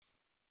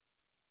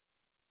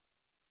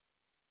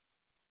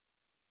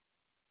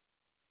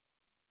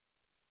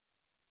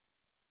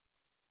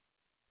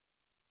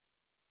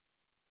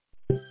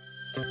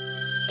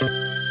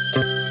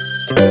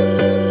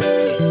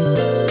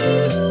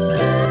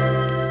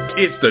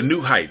It's the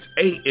New Heights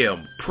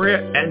AM prayer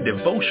and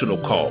devotional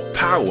call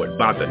powered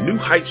by the New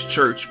Heights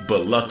Church,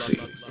 Biloxi,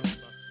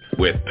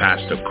 with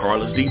Pastor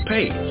Carlus D.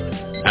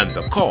 And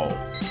the call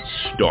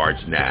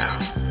starts now.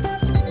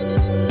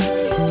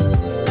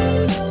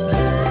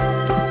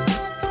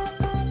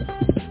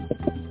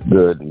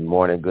 Good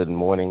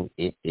morning.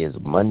 It is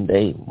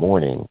Monday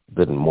morning.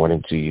 Good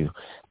morning to you.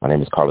 My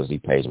name is Carlus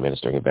D.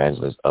 Ministering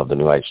Evangelist of the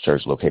New Heights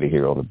Church, located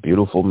here on the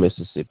beautiful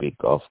Mississippi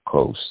Gulf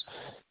Coast.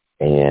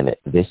 And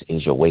this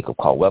is your wake-up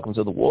call. Welcome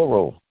to the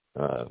War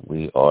Room.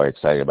 We are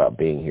excited about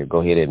being here.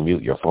 Go ahead and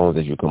mute your phones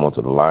as you come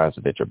onto the line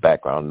so that your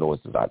background noise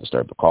does not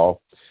disturb the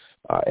call.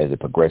 As it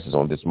progresses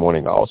on this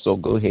morning, also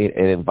go ahead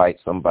and invite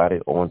somebody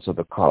onto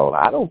the call.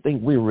 I don't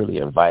think we're really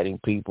inviting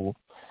people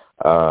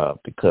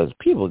because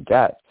people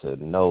got to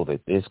know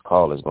that this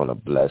call is going to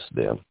bless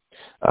them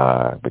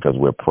because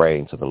we're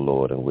praying to the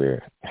Lord and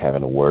we're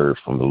having a word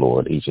from the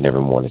Lord each and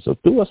every morning. So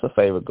do us a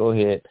favor. Go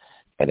ahead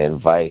and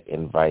invite.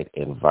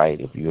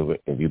 If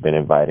you've been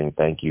inviting,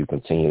 thank you.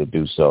 Continue to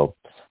do so.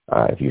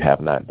 If you have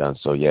not done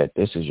so yet,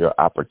 this is your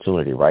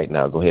opportunity right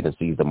now. Go ahead and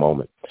seize the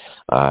moment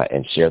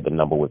and share the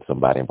number with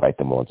somebody. Invite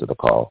them onto the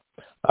call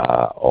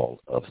all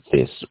of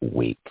this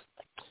week.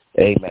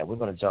 Amen. We're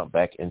going to jump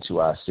back into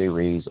our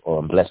series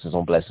on blessings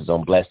on blessings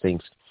on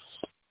blessings.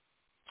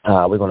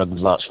 We're going to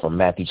launch from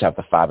Matthew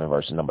chapter 5 and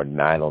verse number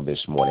 9 on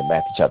this morning.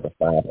 Matthew chapter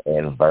 5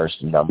 and verse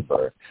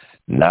number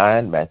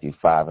 9. Matthew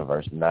 5 and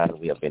verse 9.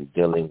 We have been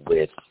dealing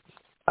with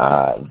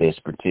this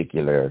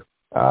particular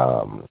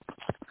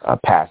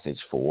passage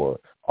for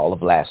all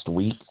of last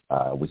week.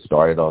 We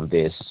started on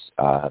this.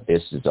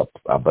 This is,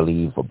 I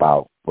believe,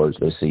 about,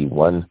 let's see,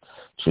 1,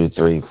 2,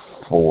 3,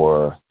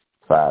 4,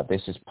 5.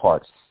 This is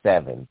part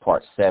 7.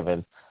 Part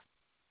 7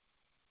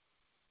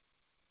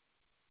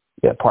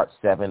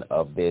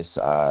 of this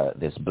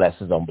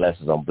blessings on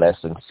blessings on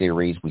blessings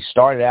series. We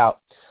started out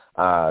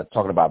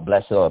talking about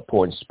blessed are the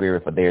poor in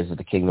spirit, for theirs is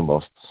the kingdom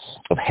of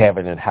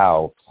heaven, and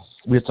how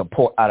we're to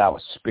pour out our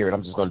spirit.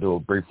 I'm just going to do a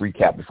brief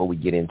recap before we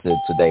get into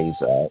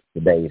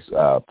today's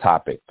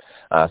topic.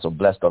 So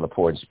blessed are the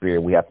poor in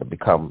spirit. We have to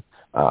become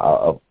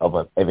of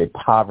a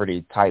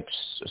poverty type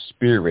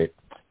spirit,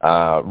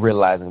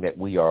 realizing that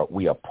we are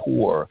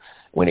poor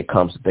when it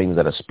comes to things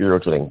that are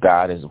spiritual, and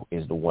God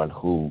is the one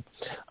who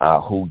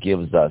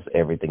gives us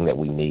everything that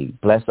we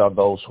need. Blessed are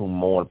those who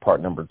mourn, part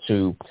number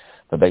 2,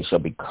 for they shall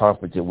be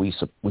comforted. We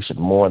should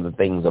mourn the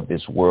things of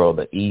this world,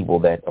 the evil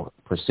that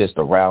persist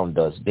around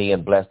us.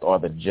 Then blessed are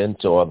the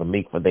gentle or the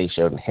meek, for they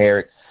shall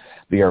inherit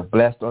the earth.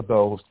 Blessed are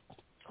those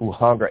who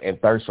hunger and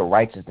thirst for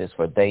righteousness,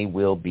 for they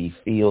will be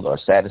filled or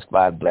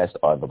satisfied. Blessed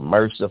are the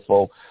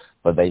merciful,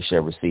 for they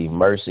shall receive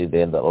mercy.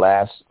 Then the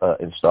last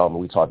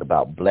installment, we talked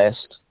about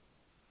blessed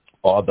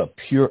are the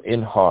pure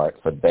in heart,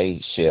 for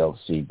they shall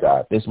see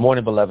God. This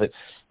morning, beloved,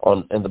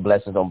 in the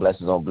blessings on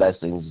blessings on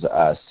blessings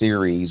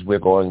series, we're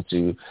going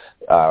to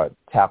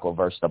tackle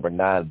verse number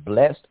 9.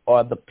 Blessed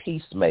are the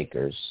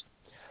peacemakers,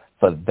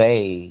 for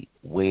they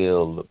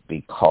will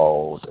be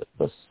called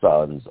the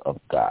sons of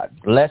God.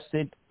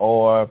 Blessed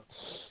are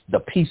the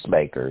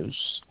peacemakers,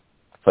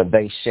 for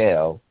they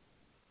shall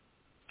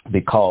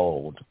be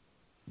called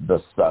the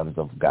sons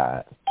of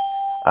God.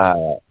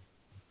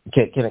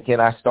 Can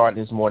I start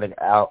this morning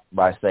out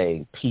by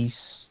saying peace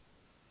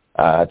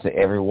to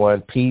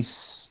everyone, peace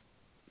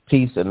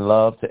and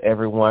love to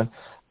everyone,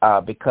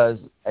 because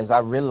as I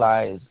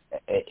realize,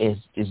 as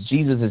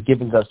Jesus is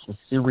giving us a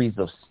series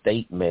of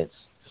statements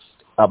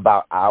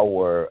about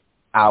our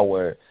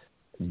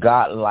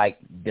God-like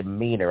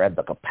demeanor and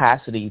the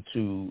capacity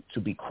to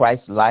be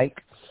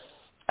Christ-like,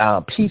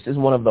 peace is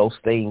one of those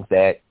things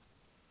that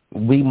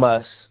we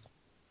must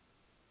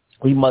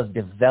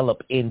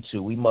develop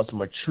into, we must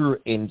mature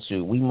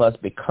into, we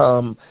must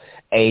become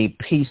a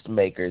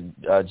peacemaker.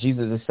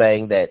 Jesus is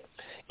saying that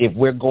if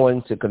we're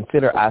going to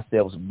consider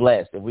ourselves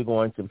blessed, if we're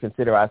going to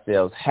consider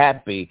ourselves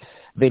happy,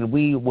 then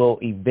we will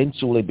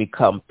eventually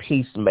become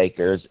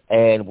peacemakers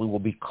and we will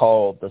be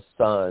called the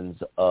sons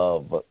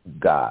of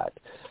God.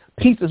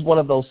 Peace is one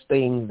of those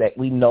things that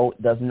we know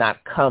does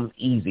not come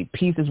easy.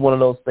 Peace is one of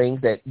those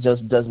things that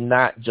just does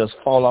not just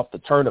fall off the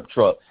turnip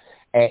truck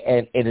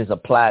and it is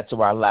applied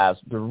to our lives.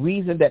 The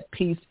reason that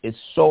peace is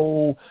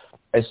so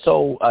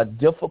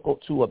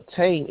difficult to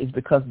obtain is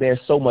because there's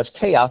so much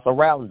chaos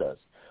around us.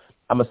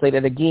 I'm going to say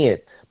that again.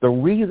 The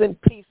reason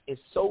peace is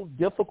so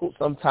difficult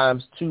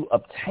sometimes to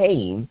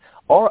obtain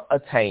or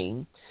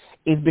attain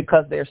is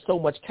because there's so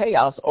much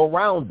chaos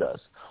around us.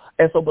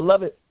 And so,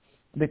 beloved,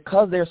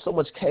 because there's so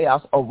much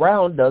chaos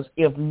around us,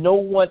 if no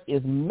one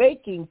is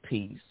making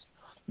peace,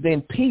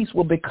 then peace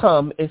will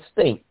become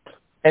extinct.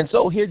 And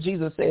so here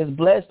Jesus says,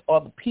 blessed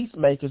are the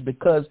peacemakers,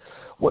 because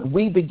what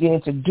we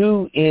begin to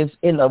do is,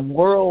 in a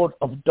world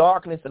of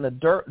darkness and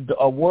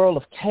a world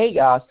of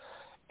chaos,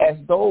 as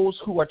those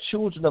who are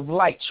children of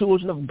light,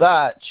 children of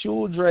God,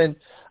 children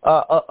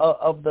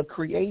of the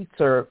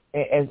Creator,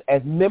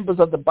 as members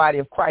of the body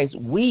of Christ,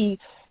 we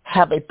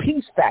have a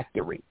peace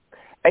factory.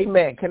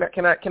 Amen.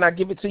 Can I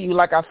give it to you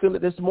like I feel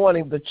it this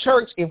morning? The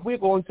church, if we're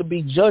going to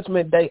be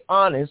Judgment Day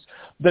honest,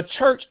 the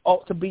church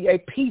ought to be a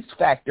peace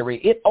factory.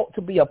 It ought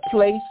to be a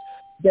place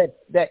that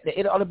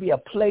it ought to be a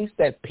place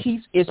that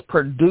peace is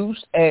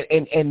produced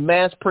and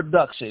mass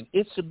production.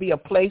 It should be a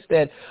place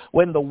that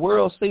when the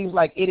world seems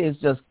like it is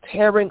just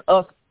tearing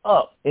us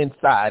up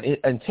inside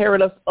and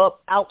tearing us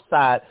up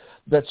outside,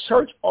 the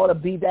church ought to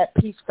be that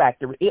peace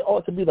factory. It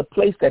ought to be the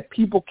place that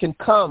people can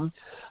come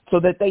so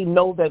that they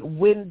know that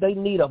when they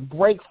need a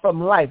break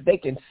from life, they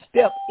can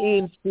step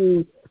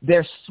into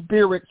their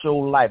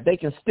spiritual life. They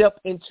can step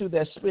into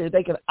their spirit.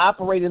 They can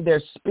operate in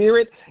their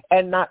spirit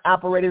and not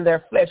operate in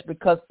their flesh.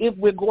 Because if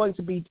we're going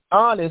to be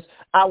honest,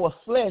 our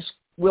flesh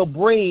will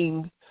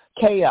bring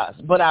chaos,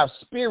 but our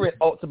spirit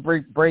ought to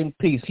bring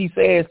peace. He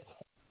says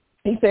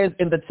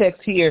in the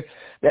text here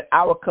that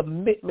our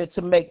commitment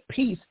to make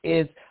peace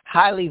is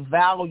highly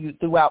valued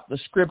throughout the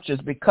scriptures,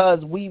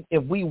 because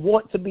if we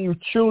want to be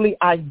truly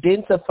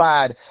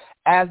identified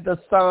as the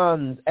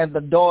sons and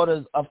the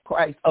daughters of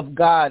Christ, of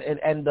God,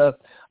 and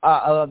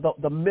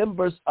the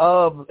members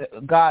of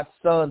God's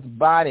son's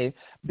body,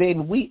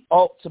 then we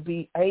ought to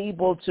be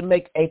able to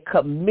make a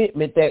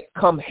commitment that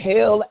come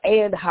hell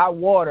and high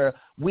water,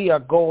 we are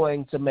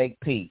going to make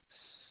peace.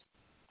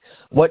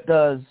 What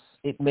does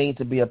it mean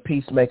to be a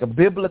peacemaker?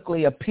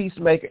 Biblically, a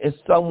peacemaker is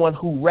someone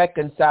who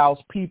reconciles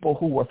people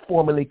who were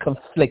formerly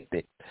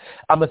conflicted.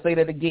 I'm going to say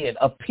that again.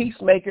 A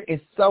peacemaker is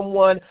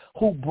someone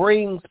who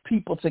brings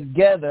people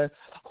together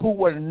who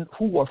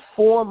were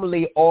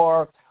formerly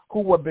or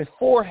who were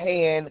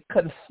beforehand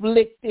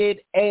conflicted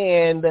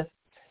and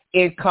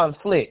in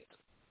conflict.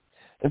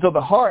 And so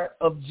the heart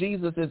of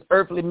Jesus'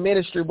 earthly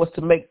ministry was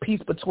to make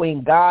peace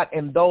between God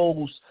and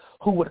those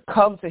who would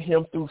come to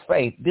him through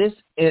faith. This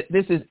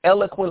is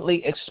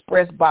eloquently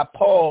expressed by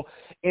Paul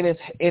in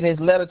his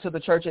letter to the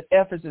church at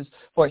Ephesus.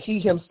 For he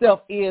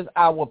himself is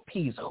our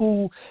peace,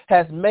 who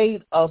has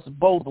made us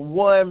both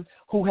one,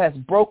 who has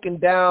broken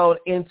down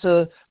in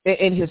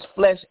his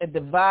flesh and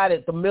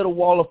divided the middle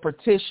wall of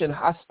partition,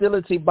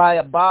 hostility, by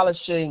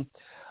abolishing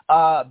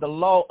the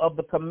law of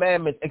the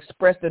commandments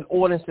expressed in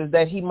ordinances,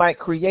 that he might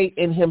create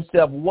in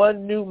himself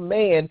one new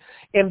man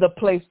in the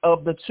place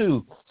of the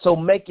two, so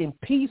making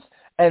peace,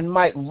 and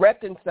might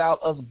reconcile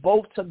us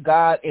both to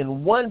God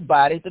in one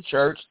body, the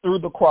church, through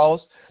the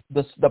cross,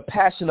 the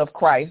passion of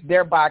Christ,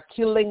 thereby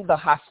killing the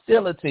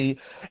hostility.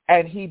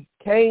 And he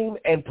came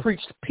and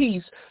preached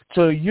peace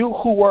to you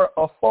who were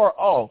afar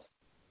off,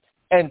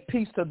 and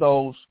peace to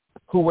those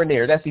who were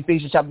near. That's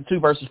Ephesians chapter 2,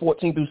 verses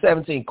 14 through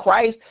 17.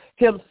 Christ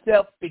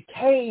himself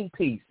became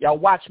peace. Y'all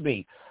watch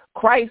me.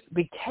 Christ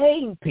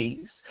became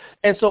peace.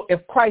 And so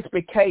if Christ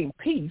became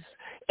peace,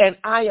 and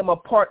I am a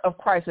part of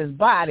Christ's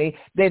body,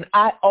 then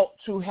I ought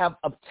to have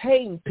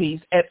obtained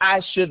peace, and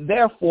I should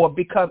therefore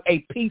become a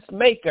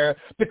peacemaker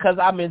because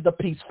I'm in the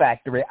peace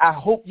factory. I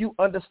hope you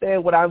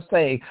understand what I'm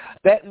saying.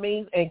 That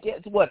means, and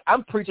guess what?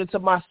 I'm preaching to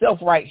myself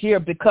right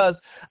here, because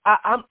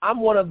I'm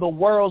one of the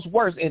world's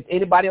worst. If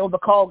anybody on the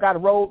call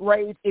got road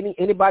rage,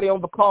 anybody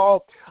on the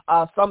call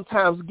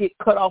sometimes get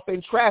cut off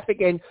in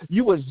traffic, and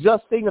you was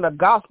just singing a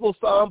gospel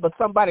song, but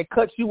somebody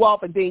cuts you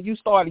off, and then you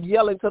start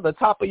yelling to the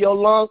top of your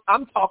lungs.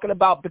 I'm talking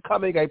about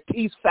becoming a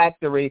peace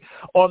factory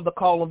on the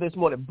call of this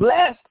morning.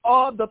 Blessed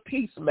are the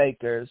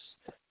peacemakers,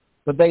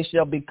 for they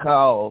shall be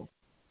called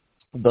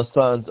the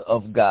sons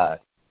of God.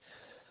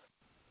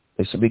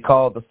 They should be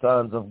called the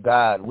sons of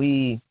God.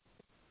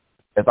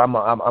 I'm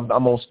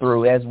almost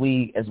through. As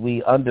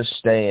we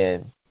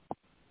understand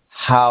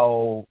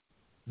how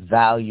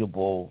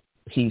valuable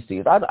peace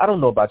is, I don't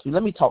know about you.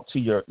 Let me talk to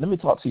your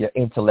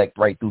intellect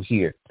right through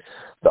here.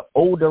 The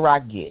older I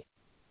get,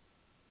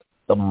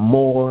 the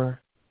more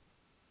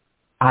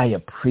I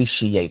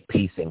appreciate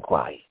peace and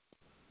quiet.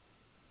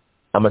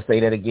 I'm gonna say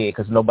that again,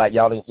 because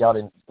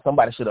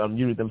somebody should have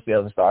unmuted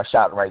themselves and start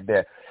shouting right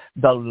there.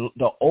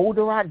 The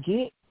older I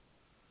get,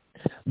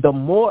 the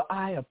more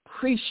I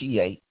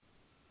appreciate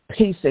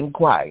peace and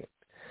quiet.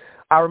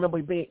 I remember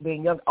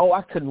being young. Oh,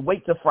 I couldn't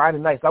wait till Friday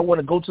nights. I want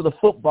to go to the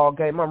football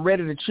game. I'm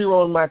ready to cheer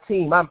on my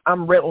team.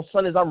 I'm ready on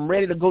Sundays. I'm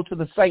ready to go to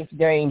the Saints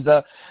games,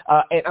 and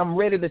I'm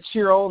ready to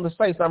cheer on the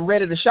Saints. I'm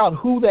ready to shout,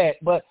 "Who that?"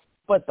 But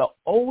the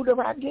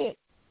older I get,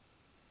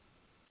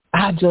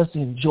 I just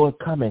enjoy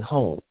coming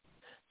home.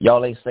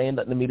 Y'all ain't saying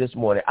nothing to me this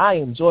morning. I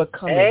enjoy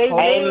coming home.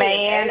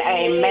 Amen.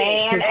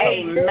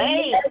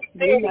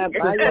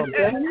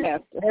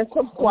 And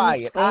some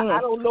quiet.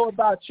 I don't know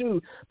about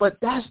you, but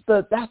that's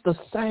the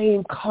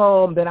same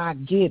calm that I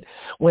get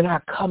when I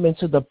come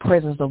into the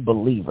presence of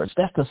believers.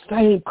 That's the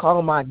same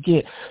calm I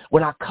get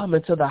when I come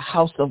into the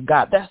house of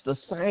God. That's the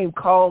same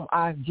calm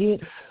I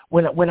get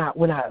when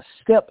I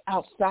step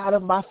outside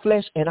of my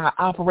flesh and I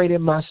operate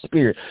in my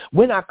spirit.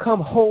 When I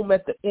come home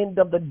at the end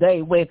of the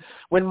day, when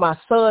my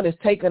son is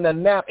taking a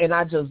nap and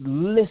I just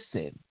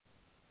listen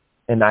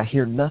and I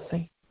hear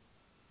nothing,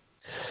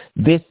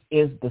 this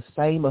is the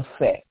same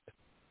effect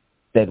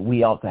that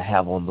we ought to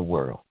have on the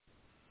world.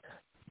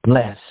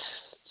 Blessed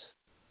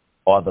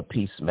are the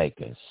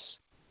peacemakers,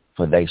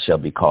 for they shall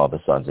be called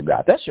the sons of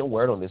God. That's your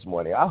word on this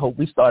morning. I hope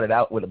we started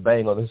out with a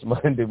bang on this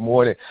Monday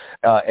morning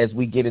as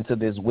we get into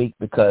this week,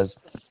 because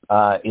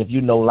if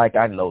you know, like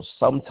I know,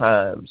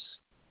 sometimes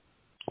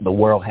the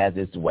world has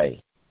its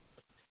way,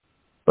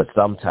 but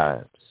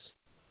sometimes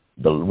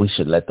we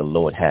should let the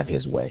Lord have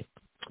his way.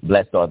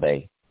 Blessed are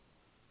they.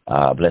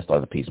 Blessed are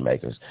the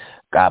peacemakers.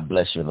 God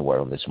bless you in the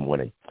word this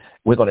morning.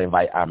 We're going to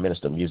invite our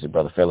minister of music,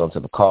 Brother Phil, onto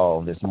the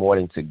call this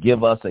morning to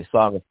give us a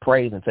song of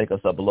praise and take us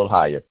up a little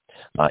higher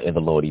in the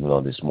Lord even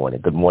on this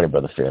morning. Good morning,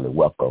 Brother Phil, and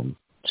welcome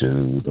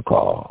to the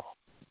call.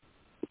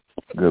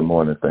 Good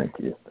morning. Thank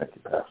you. Thank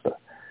you, Pastor.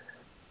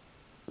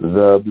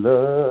 The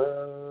blood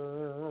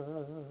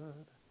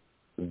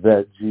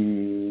that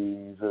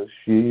Jesus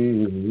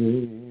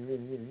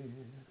shed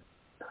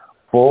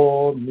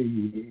for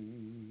me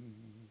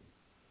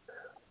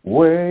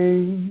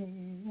way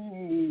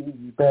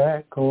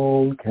back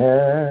on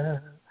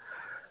Calvary,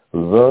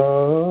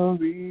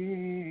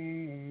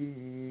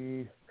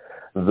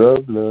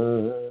 the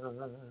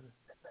blood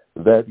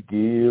that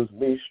gives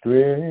me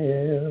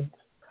strength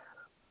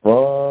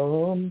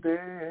from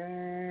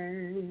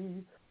day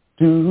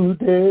to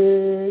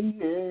day,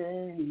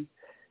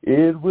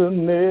 it will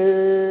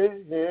never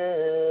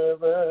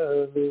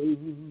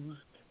lose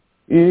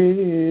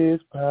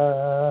its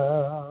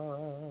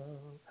power.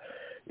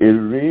 It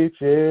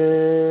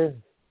reaches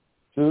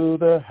to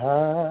the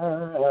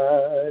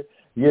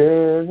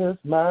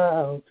highest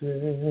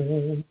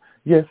mountain.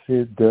 Yes,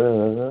 it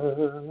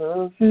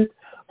does. It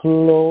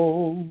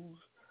flows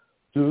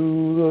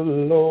to the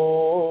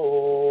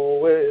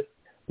lowest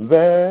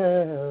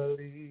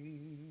valley.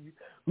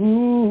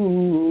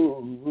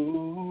 Ooh,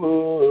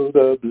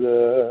 the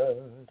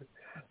blood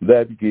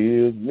that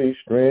gives me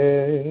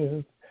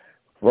strength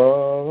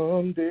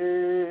from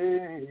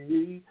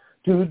day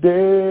to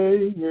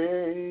day,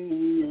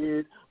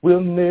 it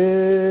will never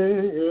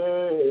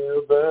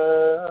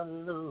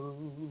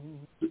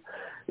lose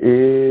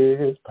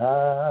its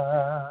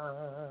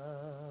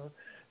power.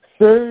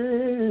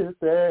 Says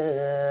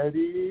that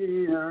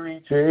it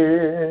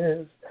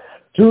reaches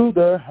to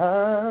the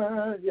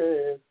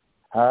highest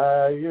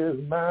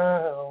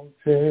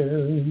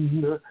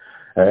mountain,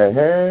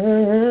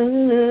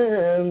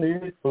 and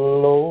it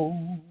flows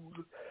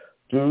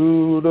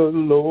to the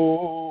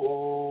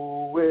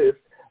lowest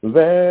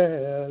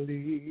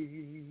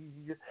valley,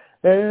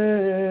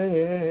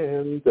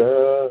 and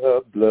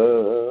the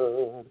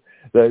blood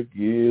that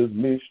gives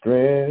me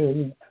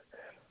strength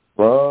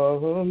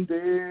from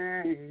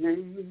day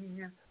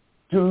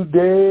to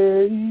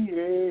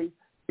day,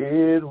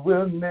 it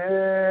will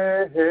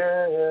never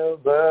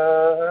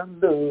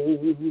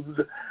lose.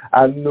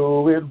 I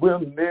know it will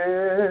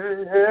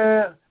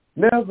never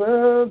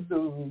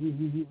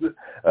lose.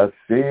 I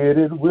said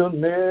it will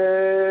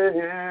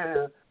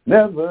never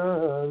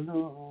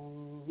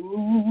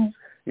lose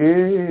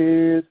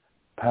its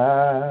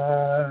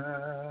power.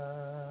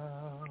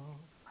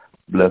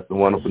 Bless the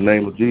wonderful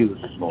name of Jesus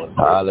this morning.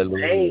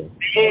 Hallelujah.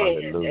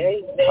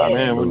 Hallelujah.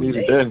 Amen. We need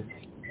it then.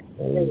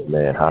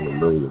 Amen.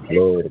 Hallelujah.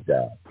 Glory to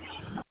God.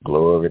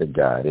 Glory to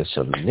God. It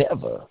shall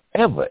never,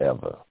 ever,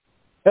 ever,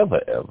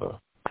 ever, ever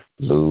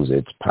lose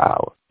its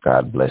power.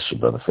 God bless you,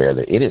 Brother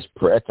Fairley. It is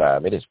prayer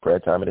time. It is prayer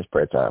time. It is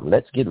prayer time.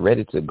 Let's get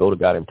ready to go to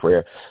God in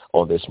prayer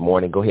on this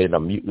morning. Go ahead and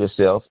unmute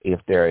yourself if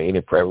there are any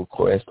prayer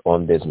requests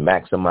on this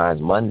Maximize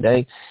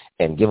Monday,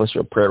 and give us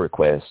your prayer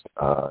request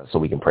so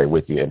we can pray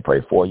with you and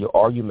pray for you.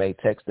 Or you may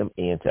text them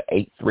in to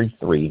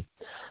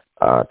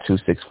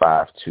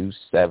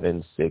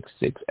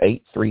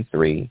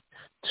 833-265-2766,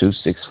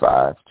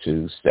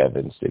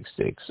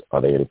 833-265-2766.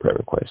 Are there any prayer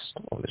requests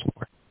on this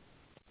morning?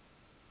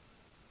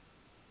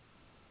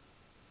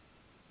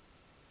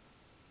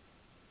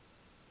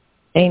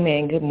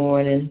 Amen. Good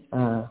morning.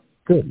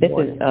 Good this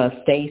morning. is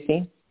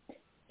Stacy,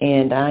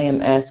 and I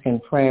am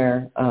asking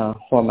prayer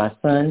for my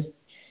son.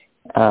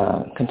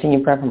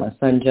 Continue prayer for my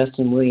son,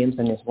 Justin Williams,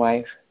 and his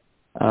wife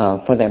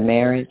for their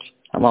marriage.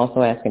 I'm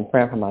also asking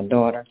prayer for my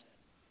daughter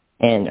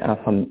and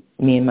for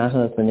me and my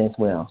husband as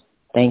well.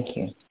 Thank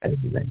you.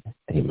 Amen.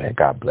 Amen.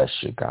 God bless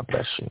you. God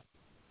bless you.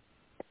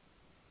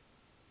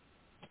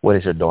 What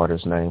is your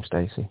daughter's name,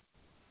 Stacy?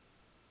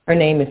 Her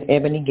name is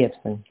Ebony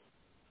Gibson.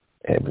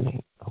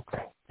 Ebony.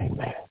 Okay.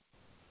 Amen.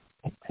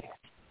 Amen.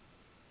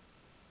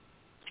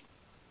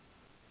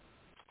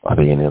 Are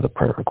there any other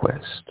prayer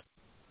requests?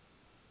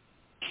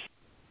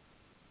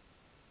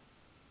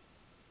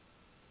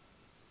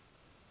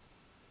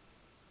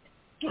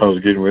 I was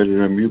getting ready to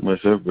unmute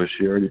myself, but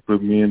she already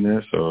put me in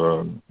there.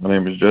 So my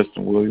name is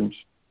Justin Williams,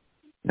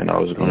 and I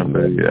was going to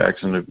be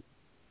asking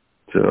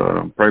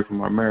to pray for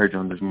my marriage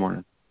on this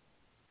morning.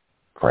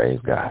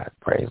 Praise God.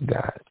 Praise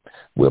God.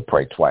 We'll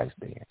pray twice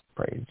then.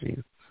 Praise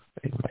Jesus.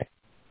 Amen.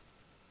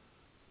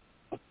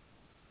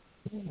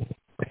 Amen.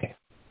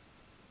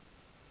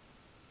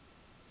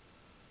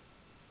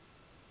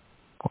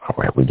 All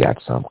right, we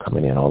got some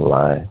coming in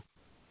online.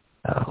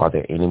 Are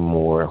there any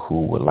more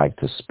who would like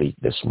to speak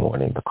this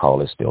morning? The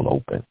call is still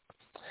open.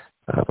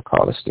 The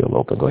call is still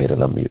open. Go ahead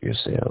and unmute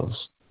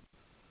yourselves.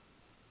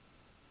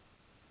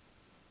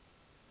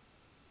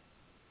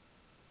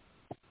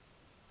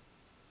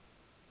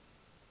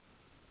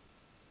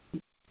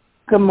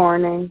 Good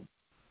morning.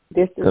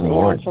 This is Good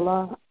morning.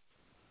 Angela.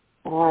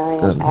 I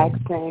am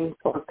asking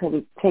for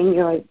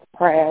continuous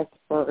prayers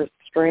for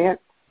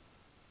strength.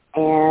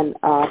 And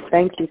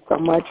thank you so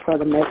much for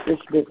the message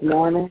this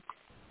morning,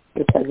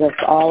 because that's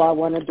all I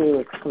want to do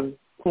is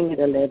continue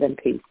to live in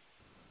peace.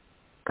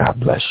 God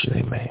bless you.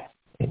 Amen.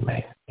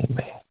 Amen.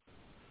 Amen.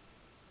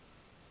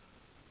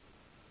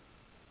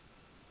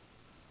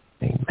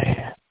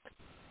 Amen.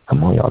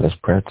 Come on, y'all. It's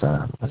prayer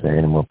time. Is there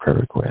any more prayer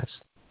requests?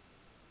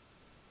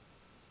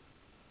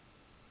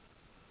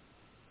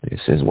 This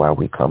is why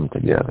we come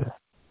together.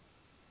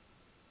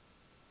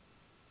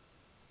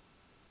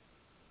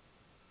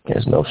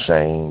 There's no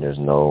shame. There's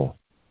no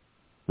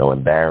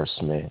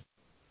embarrassment.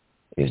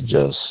 It's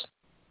just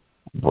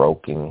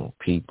broken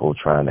people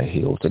trying to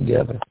heal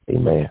together.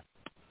 Amen.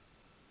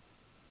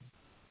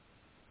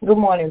 Good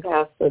morning,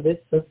 Pastor. This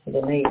is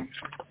Sister Denise.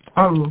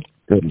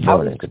 Good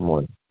morning. Good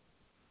morning.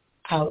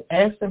 I was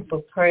asking for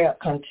prayer,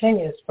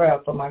 continuous prayer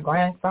for my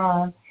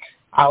grandson.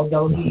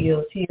 Although he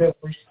is here,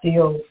 we're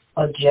still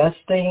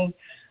adjusting.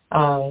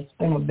 It's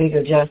been a big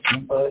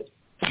adjustment, but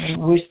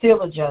we're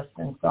still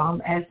adjusting. So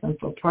I'm asking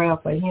for prayer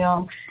for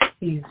him.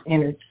 He's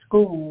in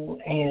school,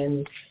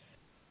 and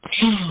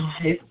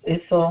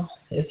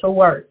it's a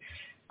work.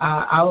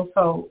 I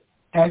also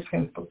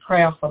asking for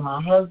prayer for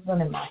my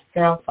husband and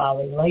myself, our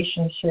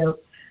relationship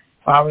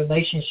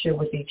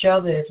with each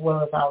other, as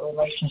well as our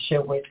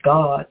relationship with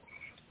God.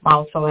 I'm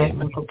also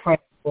asking for prayer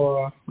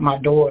for my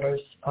daughters,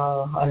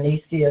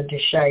 Anicia,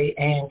 Deshae,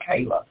 and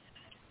Kayla,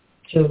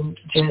 to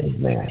just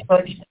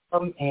touch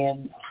them,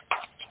 and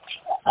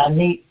I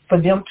need for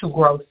them to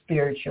grow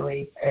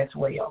spiritually as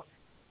well.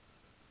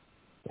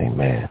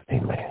 Amen.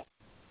 Amen.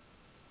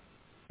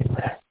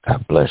 Amen.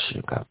 God bless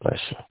you. God bless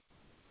you.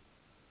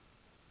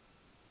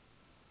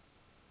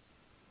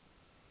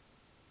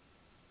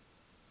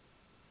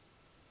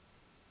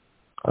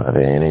 Are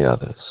there any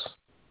others?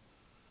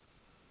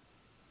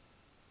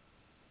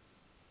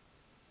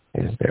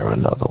 Is there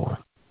another one?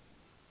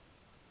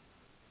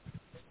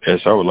 Yes,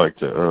 I would like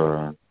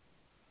to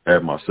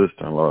add my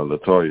sister-in-law,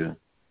 LaToya.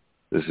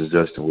 This is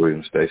Justin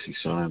Williams, Stacy's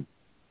son.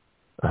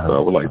 So I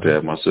would like to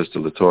add my sister,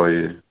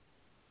 LaToya,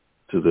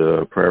 to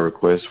the prayer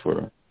request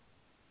for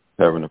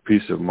having a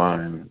peace of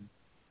mind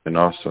and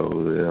also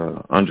the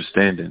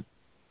understanding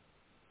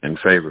and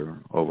favor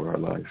over her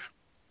life.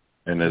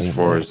 And as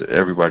far as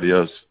everybody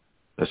else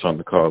that's on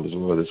the call as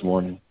well this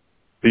morning,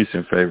 peace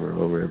and favor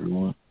over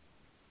everyone.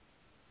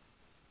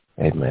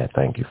 Amen.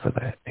 Thank you for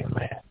that.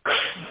 Amen.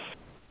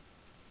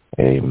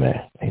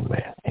 Amen.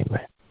 Amen.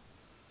 Amen.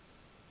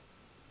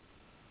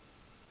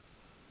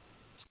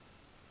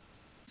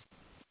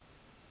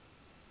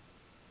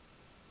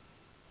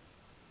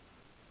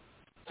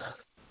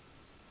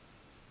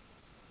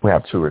 We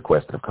have two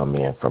requests that have come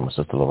in from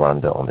Sister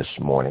LaRonda on this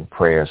morning.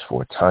 Prayers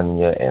for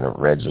Tanya and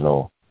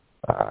Reginald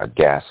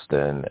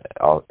Gaston,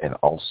 and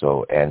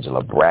also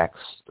Angela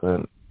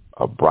Broxton,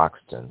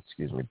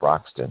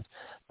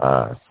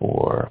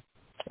 for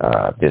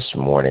this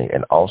morning.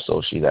 And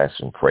also she's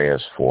asking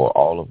prayers for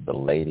all of the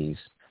ladies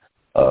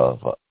of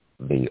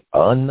the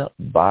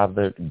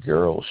Unbothered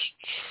Girls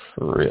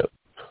Trip.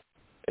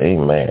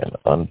 Amen.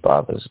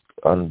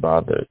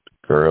 Unbothered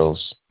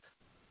Girls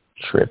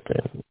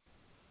Tripping.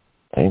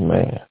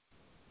 Amen.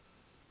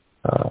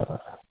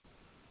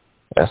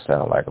 That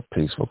sounds like a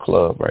peaceful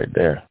club right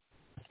there.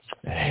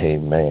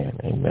 Amen.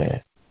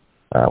 Amen.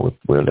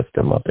 We'll lift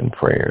them up in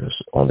prayers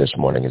on this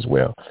morning as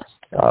well.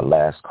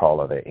 Last call,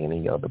 are there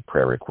any other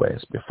prayer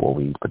requests before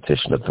we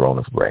petition the throne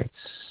of grace?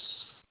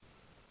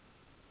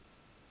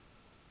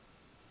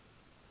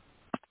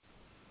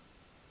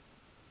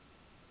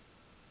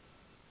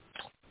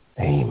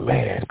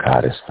 Amen.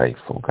 God is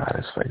faithful. God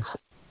is faithful.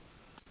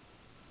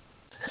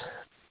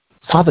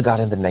 Father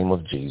God, in the name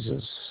of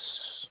Jesus,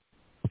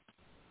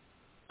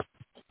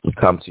 we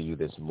come to you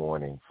this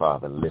morning,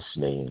 Father,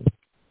 listening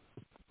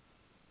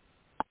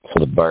for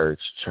the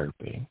birds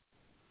chirping,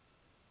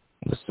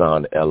 the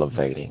sun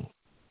elevating,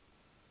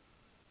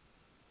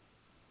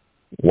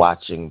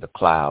 watching the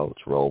clouds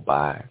roll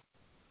by.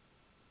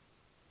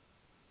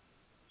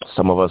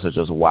 Some of us are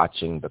just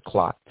watching the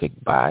clock tick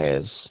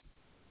by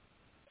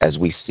as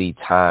we see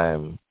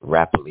time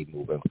rapidly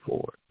moving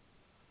forward.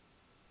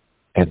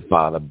 And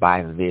Father,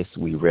 by this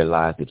we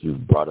realize that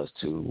you've brought us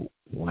to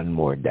one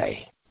more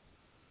day.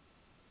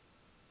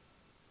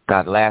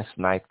 God, last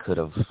night could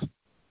have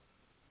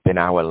been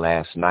our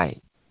last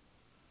night.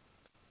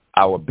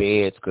 Our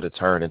beds could have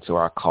turned into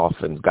our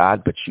coffins,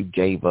 God, but you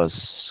gave us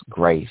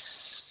grace.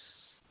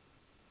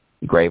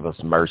 You gave us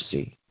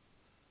mercy.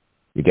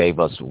 You gave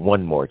us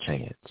one more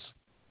chance.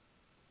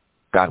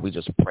 God, we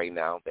just pray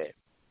now that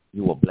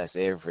you will bless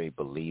every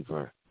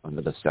believer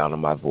under the sound of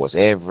my voice,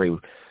 every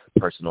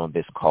person on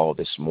this call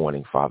this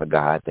morning, Father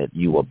God, that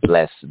you will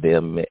bless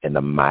them in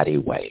a mighty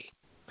way.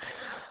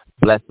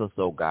 Bless us,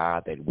 oh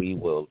God, that we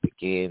will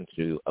begin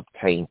to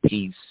obtain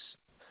peace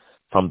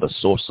from the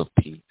source of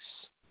peace,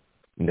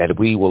 and that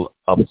we will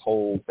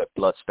uphold the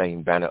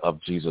bloodstained banner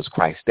of Jesus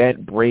Christ.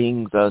 That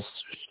brings us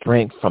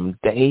strength from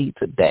day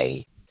to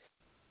day.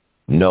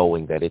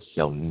 knowing that it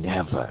shall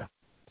never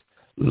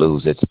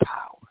lose its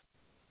power.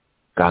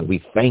 God,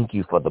 we thank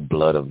you for the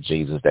blood of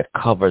Jesus that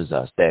covers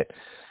us, that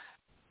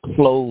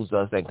clothes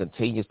us and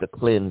continues to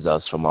cleanse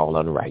us from all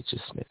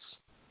unrighteousness.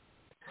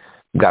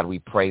 God, we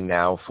pray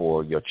now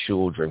for your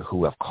children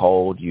who have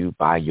called you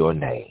by your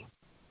name.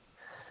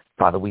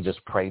 Father, we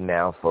just pray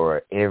now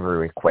for every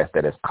request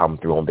that has come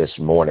through on this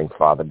morning,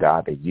 Father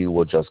God, that you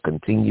will just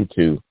continue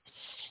to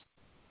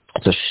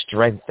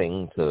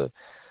strengthen, to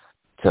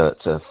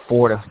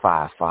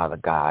fortify, Father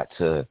God,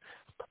 to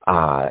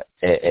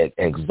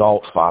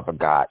exalt, Father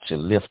God, to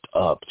lift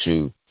up,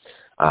 to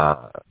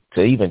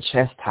even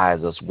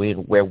chastise us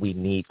where we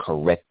need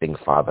correcting,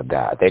 Father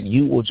God, that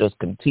you will just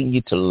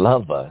continue to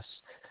love us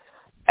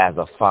as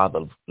a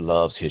father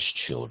loves his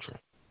children.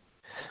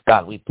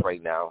 God, we pray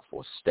now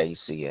for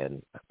Stacy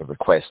and the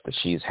request that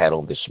she's had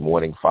on this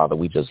morning, Father.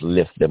 We just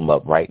lift them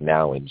up right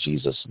now in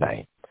Jesus'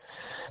 name.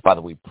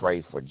 Father, we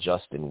pray for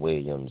Justin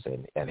Williams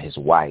and his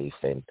wife,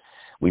 and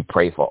we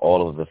pray for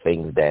all of the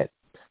things that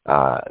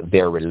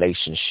their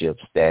relationship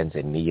stands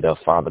in need of,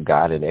 Father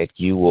God, and that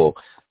you will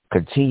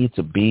continue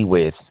to be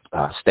with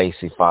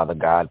Stacy, Father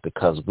God,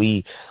 because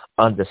we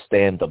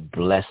understand the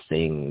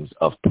blessings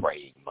of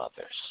praying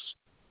mothers.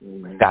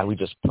 Amen. God, we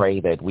just pray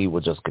that we will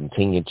just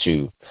continue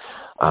to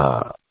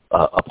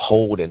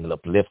uphold and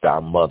uplift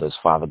our mothers,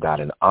 Father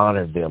God, and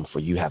honor them, for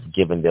you have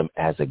given them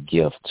as a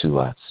gift to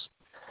us.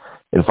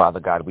 And Father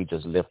God, we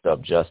just lift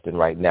up Justin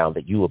right now,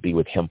 that you will be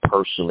with him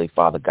personally,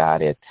 Father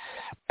God,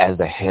 as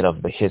the head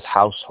of his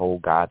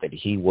household, God, that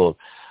he will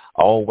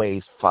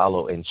always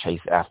follow and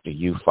chase after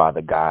you,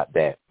 Father God,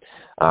 that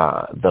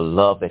the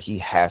love that he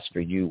has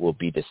for you will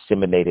be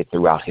disseminated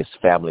throughout his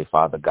family,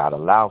 Father God.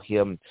 Allow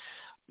him,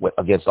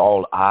 against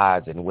all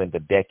odds, and when the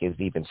deck is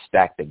even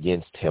stacked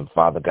against him,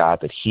 Father God,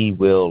 that he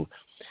will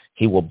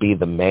be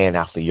the man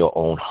after your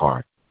own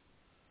heart.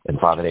 And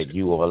Father, that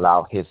you will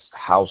allow his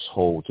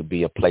household to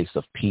be a place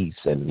of peace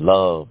and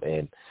love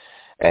and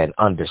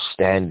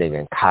understanding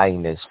and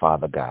kindness,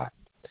 Father God.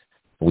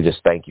 We just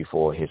thank you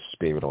for his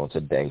spirit on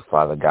today,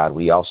 Father God.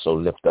 We also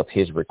lift up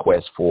his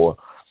request for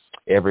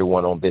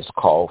everyone on this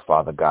call,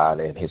 Father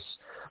God, and his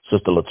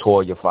Sister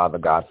LaToya, Father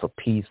God, for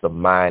peace of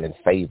mind and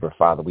favor,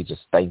 Father. We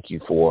just thank you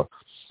for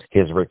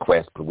his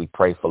request. But we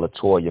pray for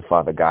LaToya,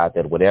 Father God,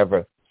 that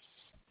whatever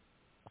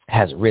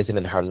has risen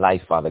in her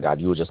life, Father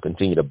God, you will just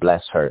continue to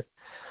bless her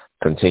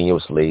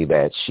continuously,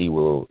 that she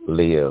will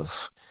live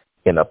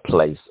in a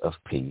place of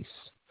peace.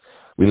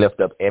 We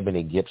lift up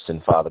Ebony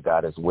Gibson, Father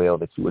God, as well,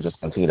 that you will just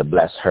continue to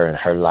bless her in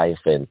her life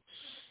and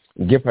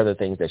give her the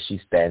things that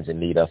she stands in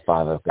need of,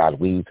 Father God.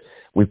 We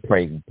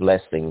pray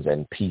blessings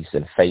and peace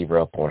and favor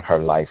upon her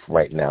life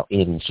right now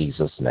in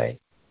Jesus' name.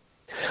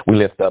 We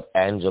lift up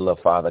Angela,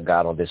 Father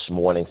God, on this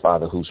morning,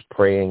 Father, who's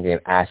praying and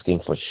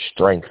asking for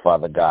strength,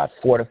 Father God.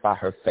 Fortify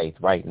her faith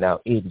right now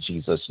in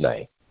Jesus'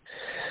 name.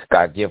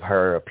 God, give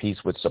her a peace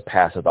which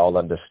surpasses all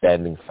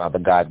understanding, Father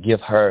God.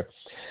 Give her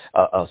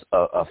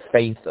a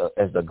faith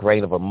as the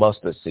grain of a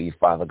mustard seed,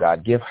 Father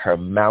God. Give her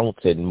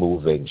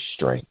mountain-moving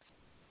strength.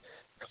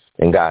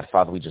 And God,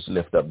 Father, we just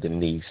lift up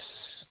Denise,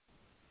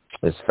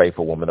 this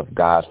faithful woman of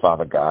God,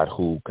 Father God,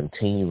 who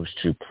continues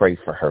to pray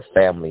for her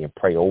family and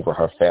pray over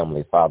her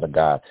family, Father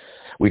God.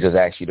 We just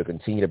ask you to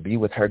continue to be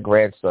with her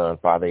grandson,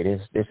 Father.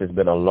 This has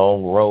been a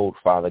long road,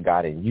 Father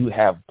God, and you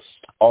have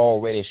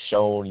already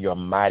shown your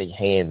mighty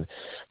hand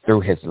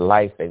through his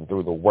life and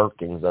through the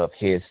workings of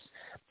his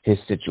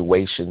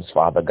situations,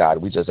 Father God.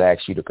 We just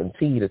ask you to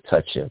continue to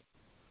touch him,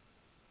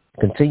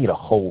 continue to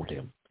hold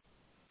him,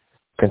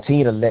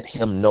 continue to let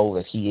him know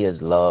that he is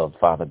loved,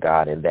 Father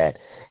God, and that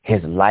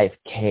his life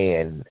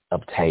can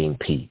obtain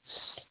peace.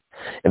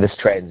 In this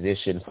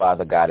transition,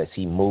 Father God, as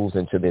he moves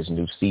into this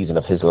new season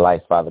of his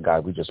life, Father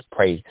God, we just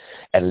pray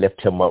and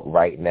lift him up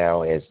right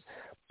now as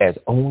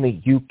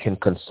only you can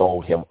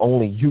console him,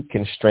 only you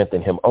can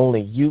strengthen him,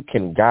 only you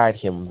can guide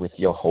him with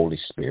your Holy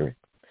Spirit.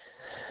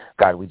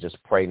 God, we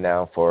just pray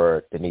now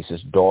for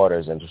Denise's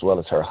daughters and as well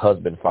as her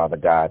husband, Father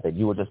God, that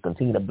you will just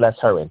continue to bless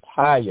her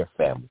entire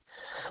family.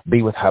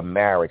 Be with her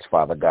marriage,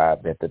 Father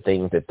God, that the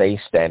things that they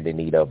stand in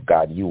need of,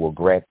 God, you will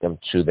grant them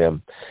to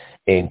them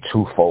in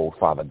twofold,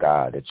 Father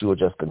God, that you will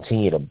just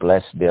continue to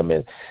bless them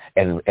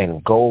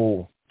and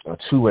go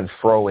to and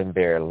fro in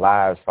their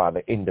lives,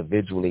 Father,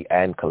 individually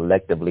and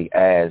collectively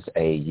as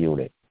a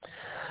unit.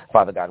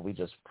 Father God, we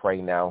just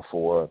pray now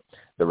for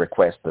the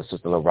request that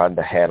Sister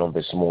LaRonda had on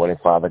this morning,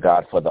 Father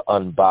God, for the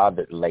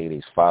unbothered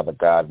ladies, Father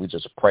God. We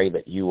just pray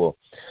that you will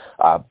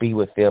be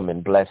with them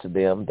and bless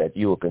them, that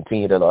you will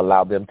continue to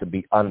allow them to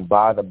be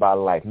unbothered by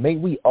life. May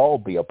we all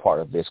be a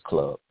part of this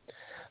club,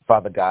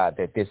 Father God,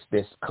 that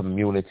this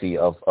community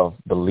of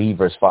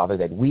believers, Father,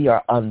 that we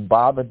are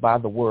unbothered by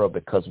the world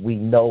because we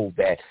know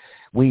that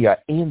we are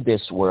in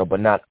this world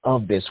but not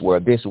of this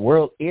world. This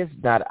world is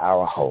not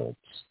our homes.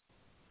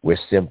 We're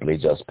simply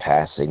just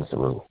passing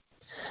through.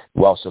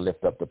 We also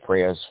lift up the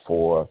prayers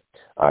for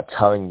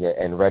Tanya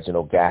and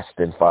Reginald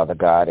Gaston, Father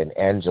God, and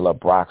Angela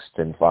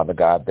Broxton, Father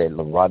God, that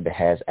LaRonda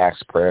has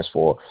asked prayers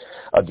for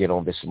again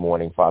on this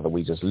morning, Father.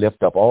 We just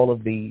lift up all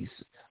of these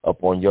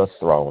upon your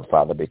throne,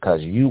 Father,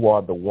 because you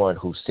are the one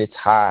who sits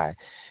high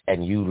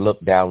and you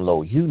look down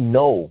low. You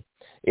know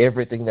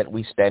everything that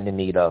we stand in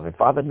need of. And,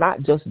 Father,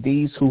 not just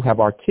these who have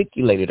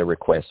articulated a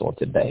request on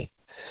today,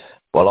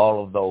 but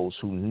all of those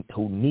who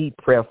need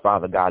prayer,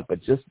 Father God,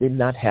 but just did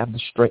not have the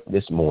strength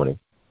this morning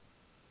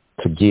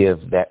to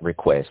give that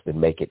request and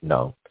make it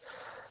known.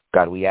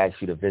 God, we ask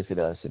you to visit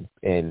us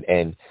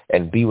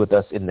and be with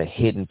us in the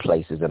hidden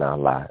places in our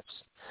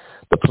lives,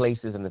 the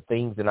places and the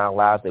things in our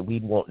lives that we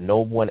want no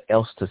one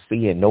else to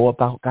see and know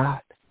about, God.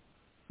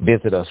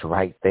 Visit us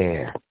right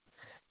there.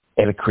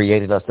 And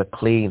created us a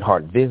clean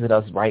heart. Visit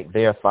us right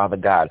there, Father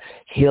God.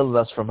 Heal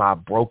us from our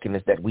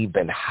brokenness that we've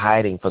been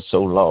hiding for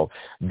so long.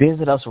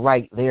 Visit us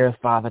right there,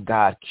 Father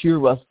God.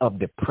 Cure us of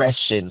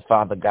depression,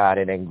 Father God,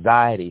 and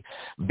anxiety.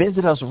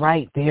 Visit us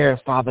right there,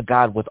 Father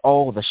God, with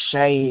all the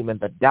shame and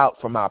the doubt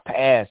from our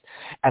past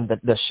and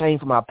the shame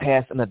from our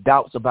past and the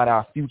doubts about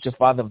our future,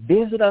 Father.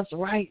 Visit us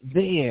right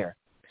there.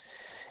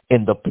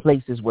 In the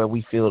places where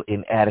we feel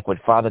inadequate.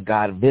 Father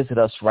God, visit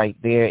us right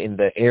there in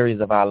the areas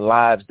of our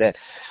lives that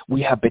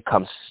we have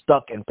become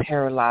stuck and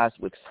paralyzed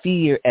with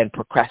fear and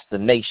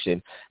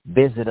procrastination.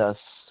 Visit us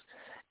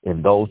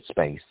in those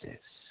spaces,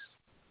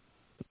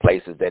 the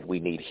places that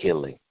we need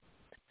healing.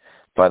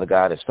 Father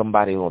God, if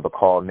somebody on the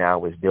call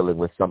now is dealing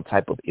with some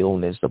type of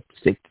illness or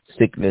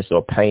sickness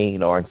or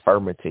pain or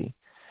infirmity,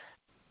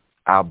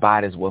 our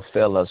bodies will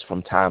fail us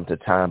from time to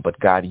time, but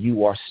God,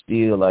 you are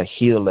still a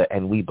healer,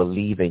 and we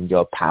believe in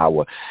your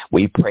power.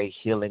 We pray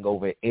healing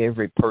over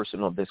every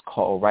person on this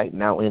call right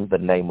now in the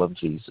name of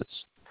Jesus.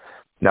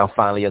 Now,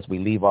 finally, as we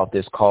leave off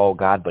this call,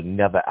 God, but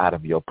never out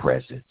of your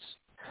presence,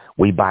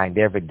 we bind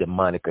every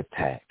demonic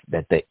attack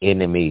that the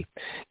enemy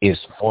is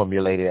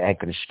formulating and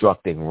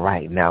constructing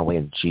right now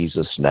in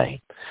Jesus' name.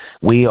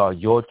 We are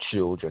your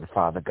children,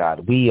 Father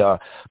God. We are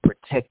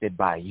protected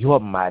by your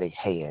mighty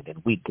hand,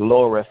 and we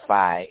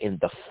glorify in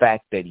the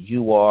fact that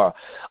you are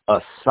a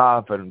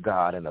sovereign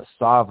God and a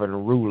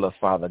sovereign ruler,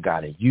 Father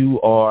God, and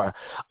you are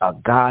a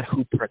God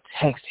who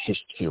protects his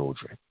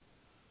children.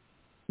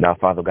 Now,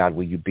 Father God,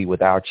 will you be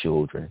with our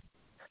children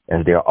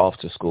as they're off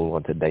to school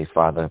on today,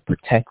 Father?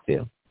 Protect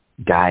them.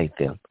 Guide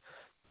them.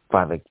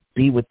 Father,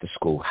 be with the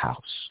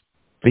schoolhouse.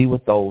 Be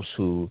with those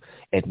who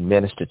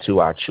administer to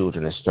our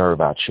children and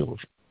serve our children.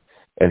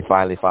 And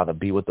finally, Father,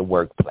 be with the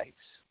workplace.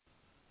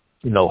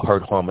 You know,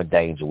 hurt, harm, and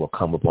danger will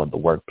come upon the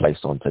workplace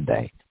on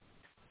today.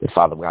 And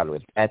Father God,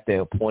 at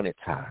the appointed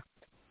time,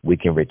 we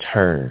can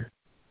return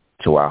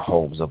to our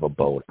homes of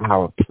abode,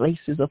 our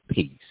places of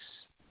peace.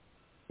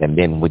 And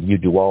then when you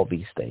do all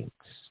these things,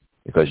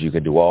 because you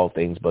can do all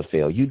things but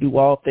fail, you do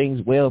all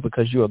things well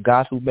because you're a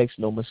God who makes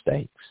no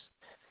mistakes.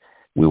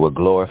 We will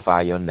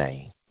glorify your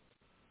name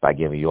by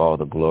giving you all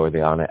the glory,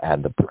 the honor,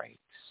 and the praise.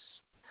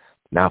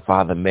 Now,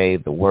 Father, may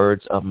the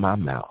words of my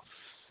mouth,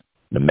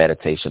 the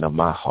meditation of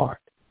my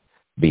heart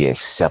be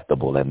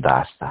acceptable in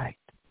thy sight.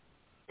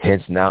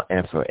 Hence now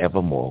and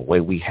forevermore,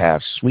 where we have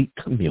sweet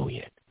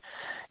communion.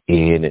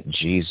 In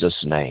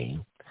Jesus'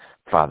 name,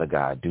 Father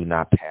God, do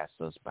not pass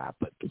us by,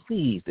 but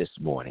please this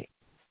morning,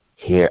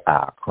 hear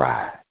our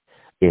cry.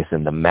 It's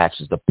in the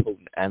matches, the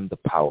potent and the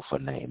powerful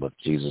name of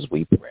Jesus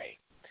we pray.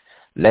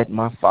 Let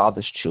my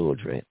Father's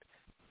children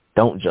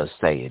don't just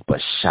say it, but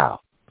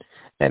shout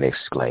and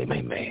exclaim,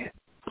 amen.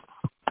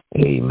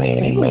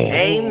 Amen, amen.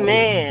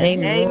 Amen.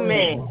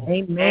 Amen.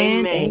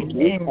 Amen.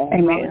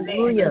 Amen.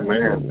 Hallelujah.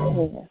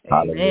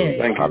 Hallelujah.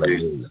 Thank you,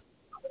 Jesus.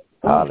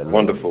 Hallelujah.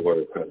 Wonderful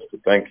word, Pastor.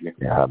 Thank you.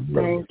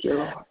 Thank you,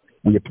 Lord.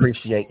 We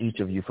appreciate each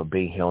of you for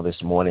being here on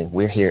this morning.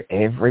 We're here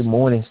every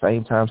morning,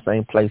 same time,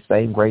 same place,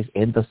 same grace,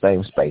 in the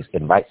same space.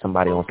 Invite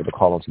somebody onto the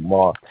call on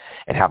tomorrow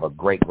and have a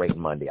great, great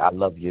Monday. I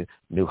love you.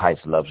 New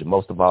Heights loves you.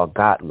 Most of all,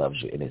 God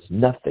loves you, and there's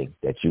nothing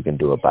that you can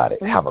do about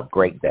it. Have a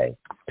great day.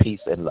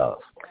 Peace and love.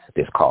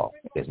 This call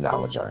is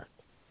now adjourned.